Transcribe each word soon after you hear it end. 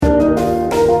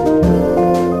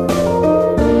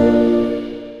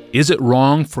Is it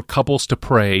wrong for couples to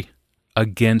pray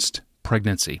against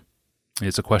pregnancy?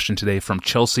 It's a question today from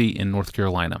Chelsea in North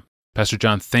Carolina. Pastor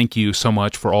John, thank you so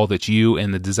much for all that you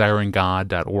and the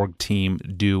desiringgod.org team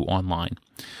do online.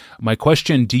 My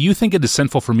question, do you think it is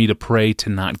sinful for me to pray to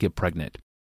not get pregnant?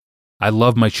 I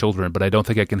love my children, but I don't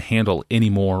think I can handle any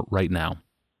more right now.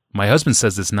 My husband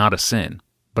says it's not a sin,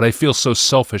 but I feel so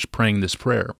selfish praying this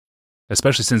prayer,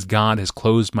 especially since God has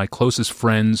closed my closest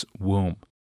friend's womb.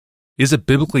 Is it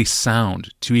biblically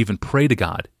sound to even pray to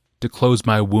God to close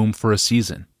my womb for a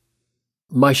season?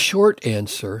 My short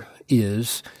answer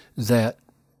is that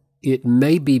it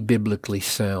may be biblically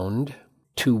sound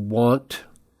to want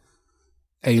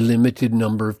a limited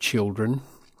number of children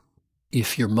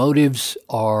if your motives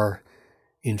are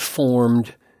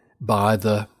informed by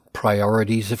the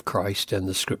priorities of Christ and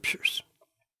the Scriptures.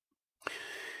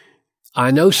 I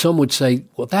know some would say,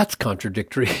 well, that's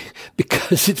contradictory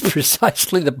because it's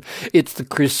precisely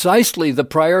the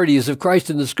priorities of Christ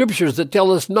in the Scriptures that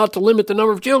tell us not to limit the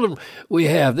number of children we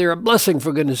have. They're a blessing,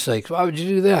 for goodness sakes. Why would you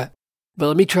do that? But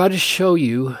let me try to show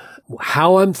you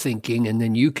how I'm thinking, and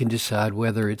then you can decide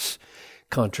whether it's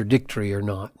contradictory or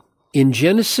not. In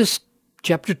Genesis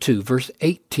chapter 2, verse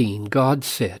 18, God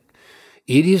said,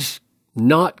 "It is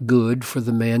not good for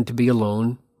the man to be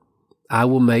alone. I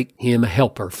will make him a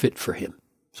helper fit for him."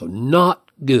 So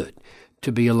not good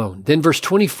to be alone. Then verse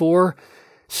 24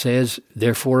 says,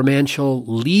 "Therefore a man shall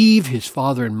leave his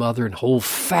father and mother and hold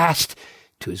fast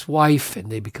to his wife, and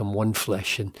they become one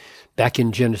flesh." And back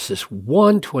in Genesis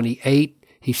 1:28,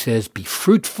 he says, "Be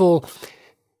fruitful,"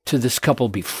 to this couple,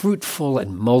 "be fruitful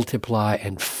and multiply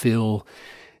and fill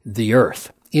the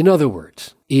earth." In other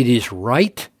words, it is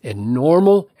right and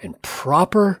normal and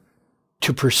proper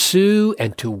to pursue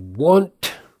and to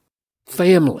want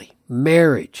family,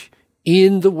 marriage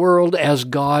in the world as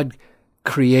God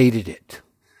created it,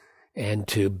 and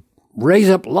to raise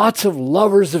up lots of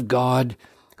lovers of God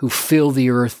who fill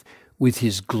the earth with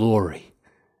His glory.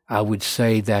 I would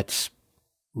say that's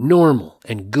normal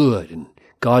and good, and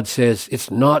God says it's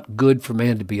not good for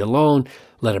man to be alone.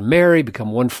 Let him marry,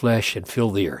 become one flesh, and fill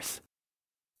the earth.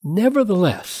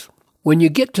 Nevertheless, when you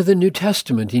get to the New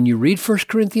Testament and you read 1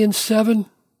 Corinthians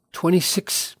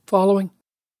 7:26 following,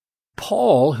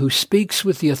 Paul, who speaks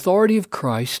with the authority of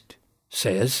Christ,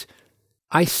 says,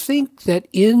 "I think that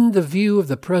in the view of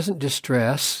the present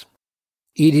distress,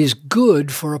 it is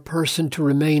good for a person to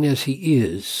remain as he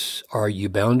is. Are you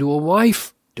bound to a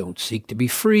wife? Don't seek to be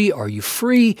free. Are you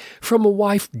free from a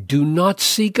wife? Do not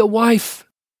seek a wife.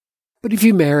 But if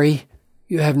you marry,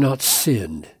 you have not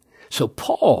sinned." So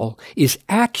Paul is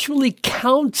actually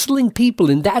counseling people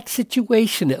in that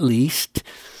situation, at least,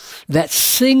 that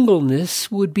singleness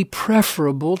would be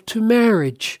preferable to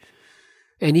marriage.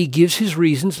 And he gives his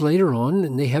reasons later on,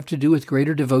 and they have to do with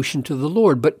greater devotion to the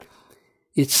Lord. But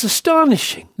it's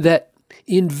astonishing that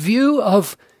in view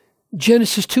of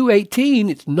Genesis 2:18,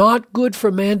 it's not good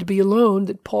for man to be alone,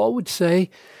 that Paul would say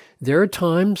there are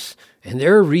times and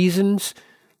there are reasons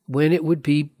when it would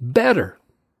be better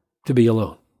to be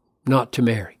alone, not to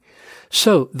marry.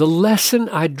 So the lesson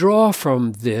I draw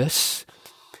from this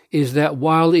is that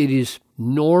while it is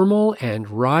normal and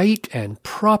right and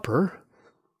proper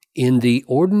in the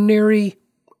ordinary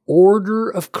order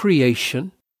of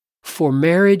creation for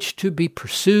marriage to be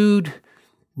pursued,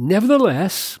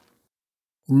 nevertheless,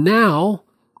 now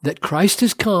that Christ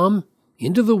has come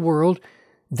into the world,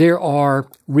 there are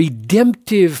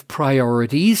redemptive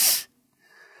priorities,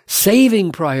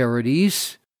 saving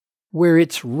priorities, where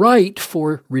it's right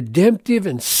for redemptive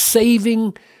and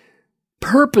saving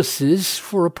purposes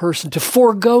for a person to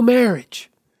forego marriage,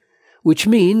 which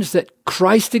means that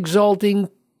Christ-exalting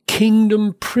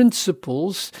kingdom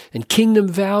principles and kingdom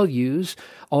values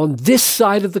on this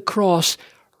side of the cross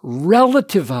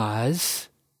relativize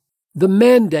the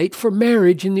mandate for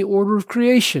marriage in the order of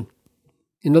creation.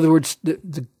 In other words,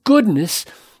 the goodness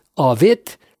of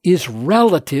it is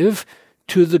relative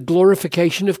to the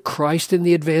glorification of Christ and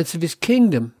the advance of His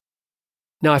kingdom.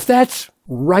 Now, if that's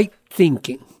right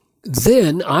thinking,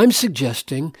 then I'm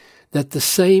suggesting that the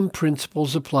same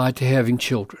principles apply to having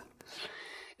children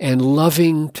and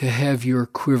loving to have your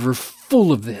quiver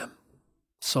full of them.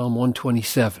 Psalm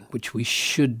 127, which we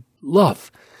should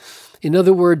love. In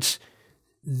other words,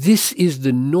 this is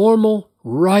the normal,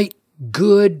 right,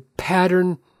 good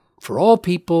pattern for all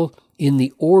people in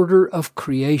the order of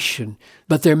creation.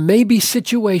 But there may be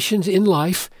situations in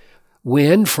life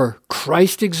when, for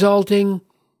Christ-exalting,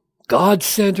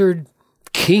 God-centered,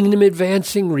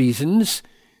 kingdom-advancing reasons,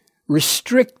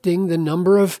 restricting the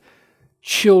number of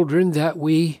children that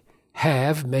we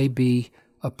have may be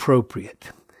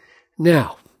appropriate.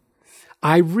 Now,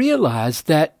 I realize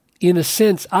that in a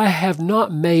sense, I have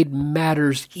not made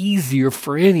matters easier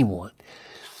for anyone,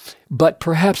 but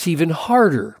perhaps even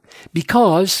harder,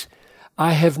 because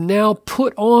I have now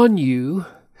put on you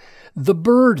the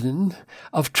burden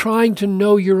of trying to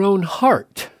know your own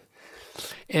heart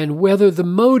and whether the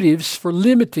motives for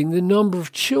limiting the number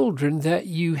of children that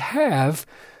you have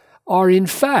are in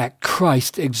fact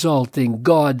Christ-exalting,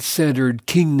 God-centered,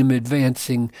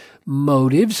 kingdom-advancing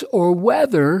motives, or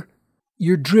whether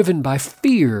you're driven by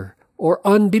fear or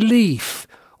unbelief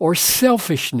or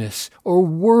selfishness or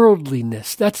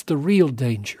worldliness. That's the real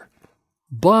danger.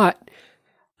 But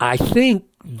I think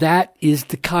that is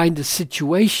the kind of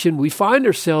situation we find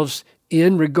ourselves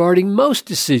in regarding most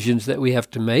decisions that we have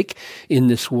to make in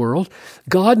this world.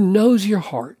 God knows your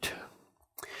heart,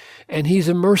 and He's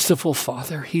a merciful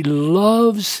Father. He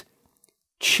loves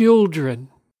children,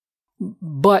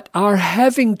 but our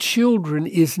having children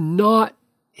is not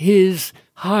His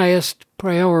highest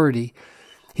priority.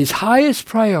 His highest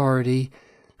priority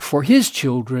for His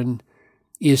children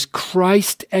is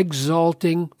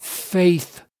Christ-exalting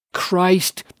faith,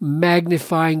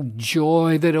 Christ-magnifying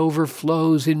joy that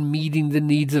overflows in meeting the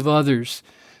needs of others.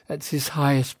 That's His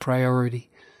highest priority.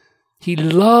 He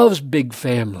loves big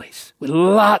families with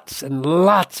lots and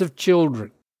lots of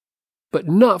children, but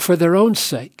not for their own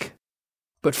sake,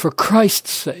 but for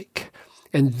Christ's sake.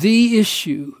 And the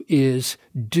issue is,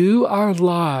 do our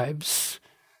lives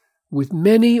with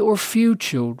many or few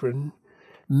children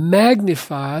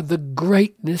magnify the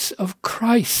greatness of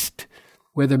Christ,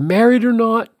 whether married or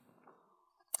not,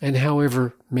 and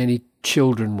however many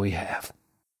children we have?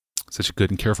 Such a good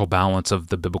and careful balance of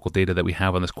the biblical data that we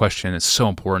have on this question. It's so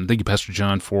important. Thank you, Pastor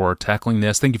John, for tackling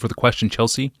this. Thank you for the question,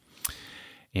 Chelsea.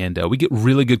 And we get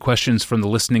really good questions from the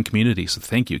listening community, so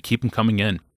thank you. Keep them coming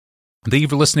in. Thank you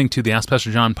for listening to the Ask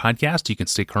Pastor John podcast. You can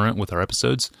stay current with our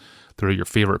episodes through your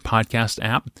favorite podcast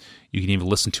app. You can even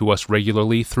listen to us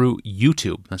regularly through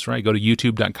YouTube. That's right. Go to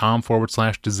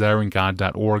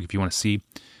youtube.com/desiringgod.org if you want to see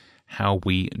how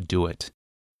we do it.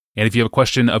 And if you have a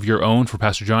question of your own for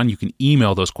Pastor John, you can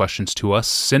email those questions to us.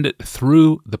 Send it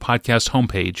through the podcast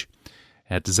homepage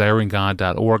at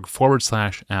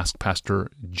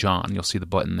desiringgod.org/askpastorjohn. You'll see the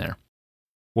button there.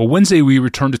 Well, Wednesday we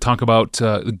return to talk about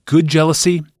good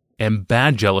jealousy and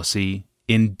bad jealousy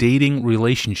in dating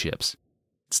relationships.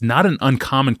 It's not an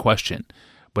uncommon question,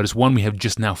 but it's one we have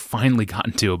just now finally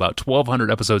gotten to. About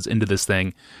 1,200 episodes into this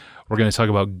thing, we're going to talk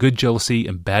about good jealousy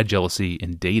and bad jealousy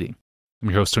in dating. I'm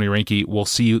your host, Tony Reinke. We'll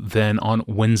see you then on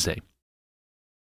Wednesday.